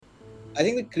I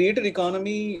think the creator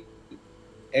economy,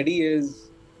 Eddie,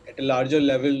 is at a larger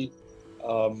level,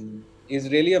 is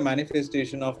really a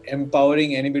manifestation of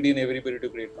empowering anybody and everybody to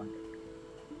create content,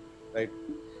 right?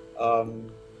 Um,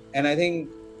 and I think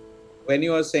when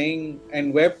you are saying,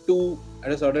 and Web 2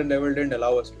 at a certain level didn't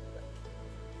allow us to do that,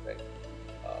 right?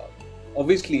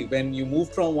 Obviously, when you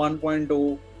moved from 1.0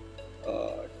 to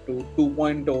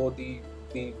 2.0,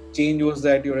 the change was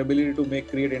that your ability to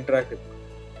create interactive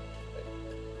content,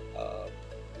 right?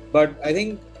 But I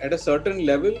think at a certain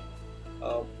level,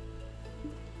 uh,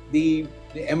 the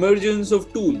emergence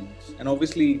of tools, and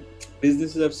obviously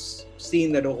businesses have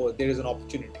seen that, oh, there is an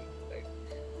opportunity, right?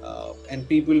 And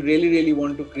people really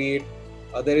want to create.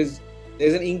 There's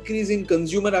an increase in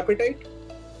consumer appetite.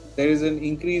 There is an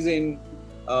increase in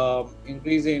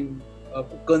increase in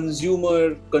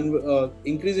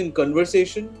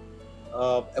conversation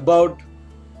about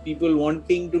people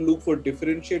wanting to look for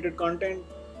differentiated content.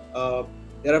 Uh,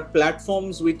 there are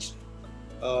platforms which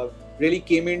uh, really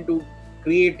came in to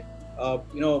create,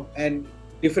 and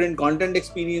different content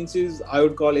experiences. I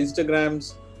would call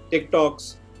Instagrams,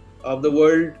 TikToks of the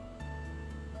world,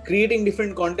 creating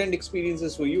different content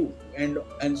experiences for you,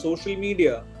 and social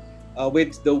media,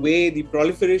 with the way the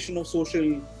proliferation of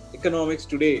social economics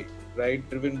today, right,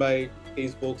 driven by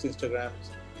Facebooks, Instagrams,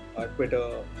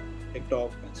 Twitter,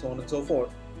 TikTok, and so on and so forth,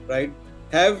 right,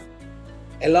 have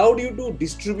allowed you to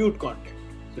distribute content.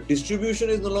 So distribution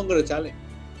is no longer a challenge,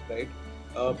 right?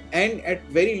 And at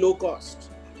very low cost,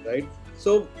 right?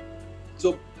 So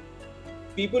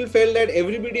people felt that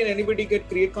everybody and anybody can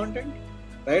create content,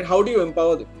 right? How do you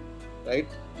empower them, right?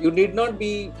 You need not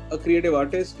be a creative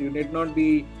artist. You need not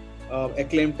be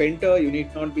acclaimed painter. You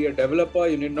need not be a developer.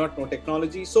 You need not know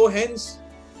technology. So hence,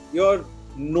 your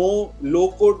no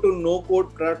low code to no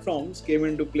code platforms came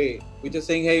into play, which is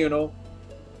saying, hey,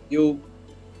 you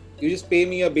you just pay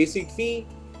me a basic fee,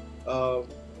 uh,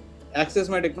 access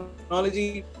my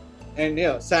technology, and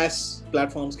yeah, SaaS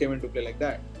platforms came into play like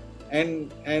that,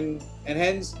 and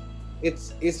hence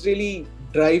it's really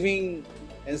driving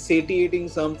and satiating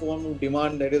some form of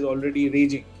demand that is already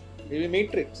raging. Maybe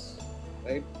Matrix,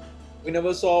 right? We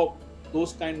never saw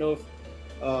those kind of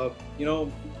uh, you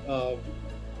know uh,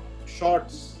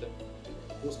 shots,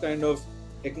 those kind of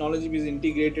technology was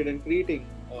integrated and creating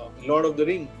Lord of the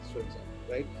Rings, for example,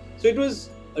 right? So it was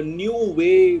a new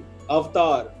way,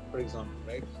 Avatar, for example,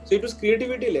 right? So it was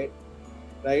creativity led,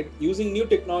 right? Using new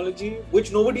technology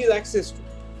which nobody has access to,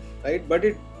 right? But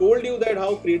it told you that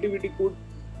how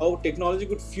technology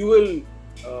could fuel,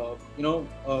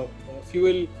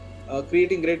 fuel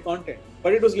creating great content.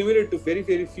 But it was limited to very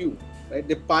few, right?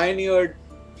 They pioneered,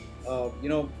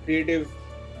 creative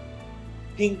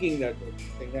thinking that way,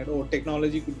 saying that, oh,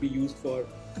 technology could be used for,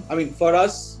 I mean, for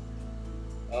us,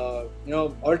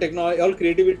 all technology, all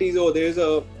creativity is, oh, there's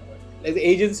an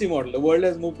agency model. The world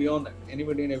has moved beyond that.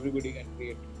 Anybody and everybody can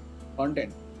create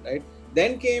content, right?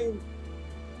 Then came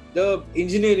the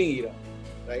engineering era,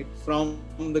 right? From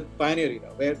the pioneer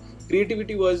era, where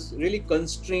creativity was really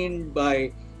constrained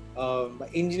by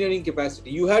engineering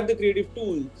capacity. You had the creative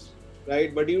tools,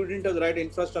 right? But you didn't have the right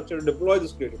infrastructure to deploy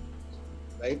those creative tools,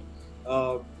 right?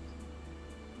 Uh,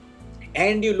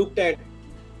 and you looked at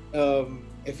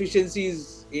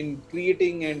efficiencies in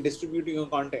creating and distributing your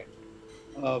content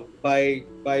by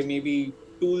maybe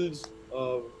tools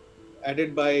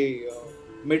added by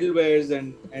middlewares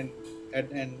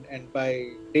and by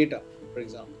data, for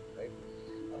example, right?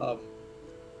 Um,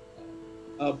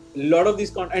 a lot of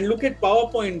these and look at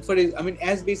PowerPoint,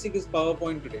 as basic as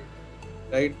PowerPoint today,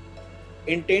 right?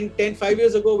 In 5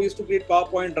 years ago, we used to create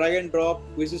PowerPoint, drag and drop.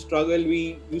 We used to struggle.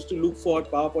 We used to look for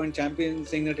PowerPoint champions,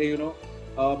 saying that, hey,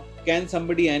 can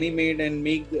somebody animate and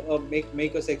make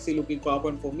a sexy looking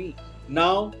PowerPoint for me?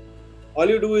 Now, all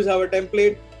you do is have a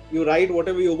template. You write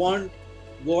whatever you want,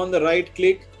 go on the right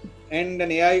click, and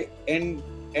an AI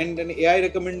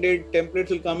recommended templates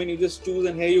will come in. You just choose,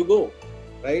 and here you go,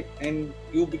 right? And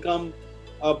you become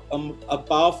a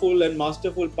powerful and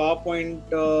masterful PowerPoint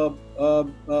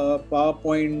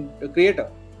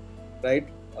creator, right?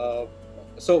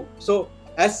 So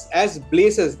as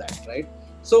blaze as that, right?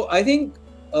 So I think,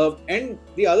 and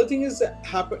the other thing is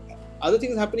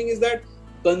happening is that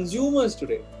consumers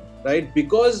today, right,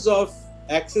 because of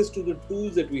access to the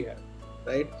tools that we have,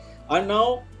 right, are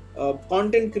now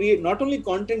not only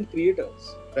content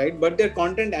creators, right, but they're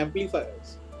content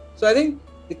amplifiers. So I think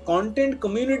the content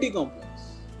community complex,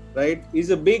 right, is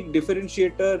a big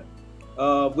differentiator,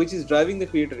 which is driving the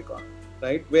creator economy,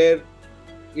 right, where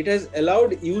it has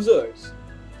allowed users,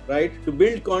 right, to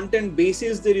build content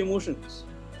basis their emotions,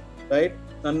 right?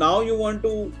 Now you want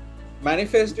to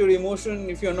manifest your emotion.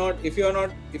 If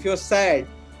you're sad,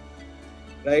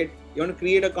 right? You want to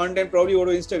create a content, probably go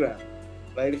to Instagram,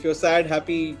 right? If you're sad,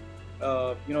 happy,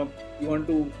 you want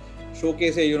to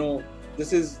showcase,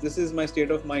 this is my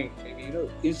state of mind. Maybe,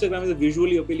 Instagram is a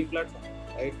visually appealing platform,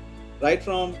 right? Right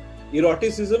from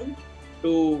eroticism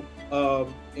to,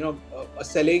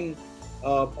 selling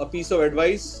a piece of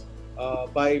advice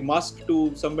by Musk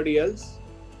to somebody else,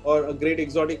 or a great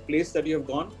exotic place that you have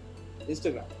gone,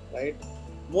 Instagram, right?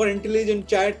 More intelligent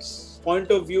chats, point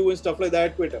of view and stuff like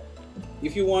that, Twitter.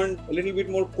 If you want a little bit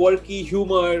more quirky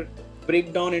humor,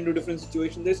 breakdown into different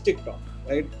situations, there's TikTok,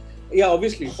 right? Yeah,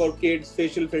 obviously for kids,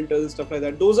 facial filters and stuff like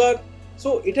that. Those are,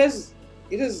 so it has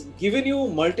given you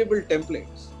multiple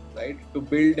templates, right, to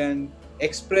build and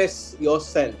express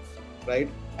yourself, right?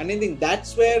 And I think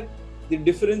that's where the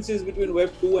differences between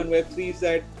Web 2 and Web 3 is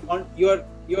that on your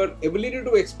ability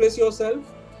to express yourself,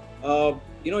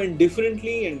 in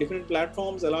different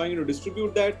platforms, allowing you to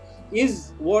distribute that,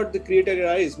 is what the creator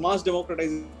era is. Mass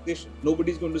democratization.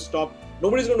 Nobody's going to stop.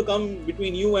 Nobody's going to come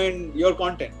between you and your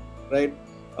content, right?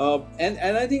 And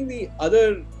I think the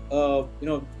other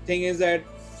thing is that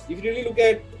if you really look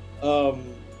at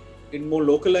in more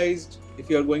localized, if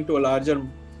you are going to a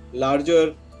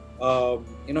larger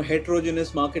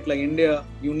heterogeneous market like India,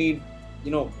 you need,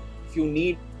 if you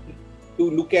need to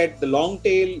look at the long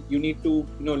tail, you need to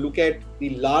look at the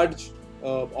large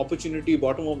opportunity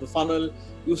bottom of the funnel.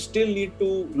 You still need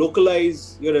to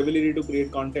localize your ability to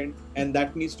create content, and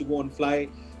that needs to go on fly.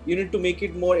 You need to make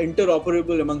it more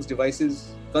interoperable amongst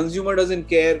devices. Consumer doesn't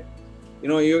care,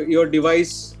 your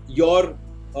device, your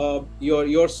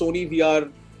Sony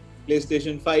VR,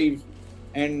 PlayStation 5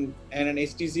 and an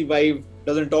HTC Vive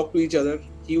doesn't talk to each other.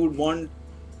 He would want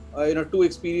two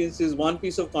experiences, one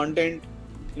piece of content,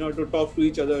 to talk to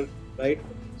each other, right?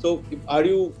 So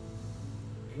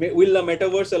will the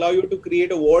metaverse allow you to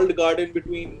create a walled garden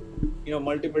between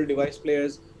multiple device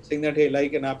players, saying that, hey,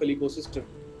 like an Apple ecosystem,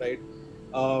 right?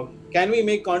 Can we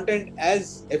make content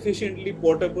as efficiently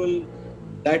portable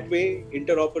that way,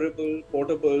 interoperable,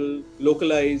 portable,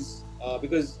 localized?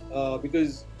 Because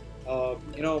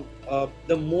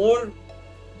the more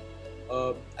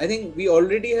I think we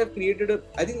already have created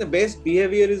I think the best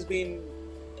behavior is being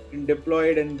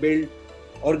deployed and built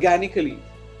organically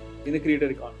in the creator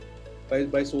economy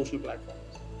by social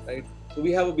platforms, right? So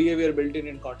we have a behavior built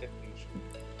in content creation.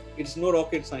 It's no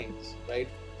rocket science, right?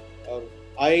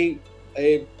 I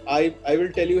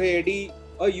will tell you, hey Eddie,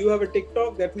 you have a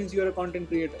TikTok, that means you are a content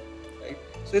creator, right?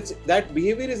 So it's that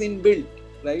behavior is inbuilt,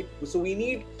 right? So we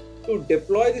need to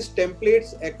deploy these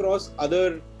templates across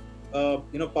other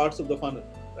parts of the funnel,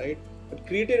 right? But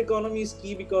creator economy is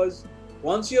key, because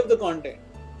once you have the content,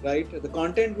 right, the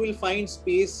content will find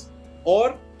space,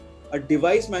 or a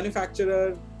device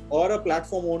manufacturer or a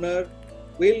platform owner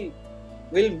will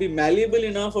be malleable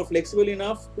enough or flexible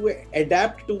enough to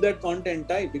adapt to that content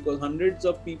type, because hundreds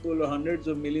of people or hundreds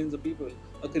of millions of people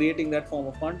are creating that form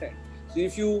of content. So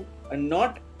if you are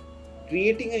not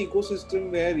creating an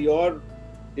ecosystem where your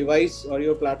device or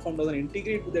your platform doesn't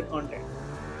integrate with that content,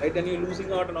 right, then you're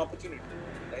losing out on opportunity,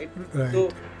 right? So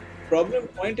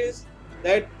point is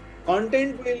that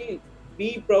content will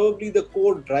be probably the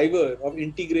core driver of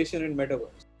integration in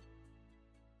metaverse.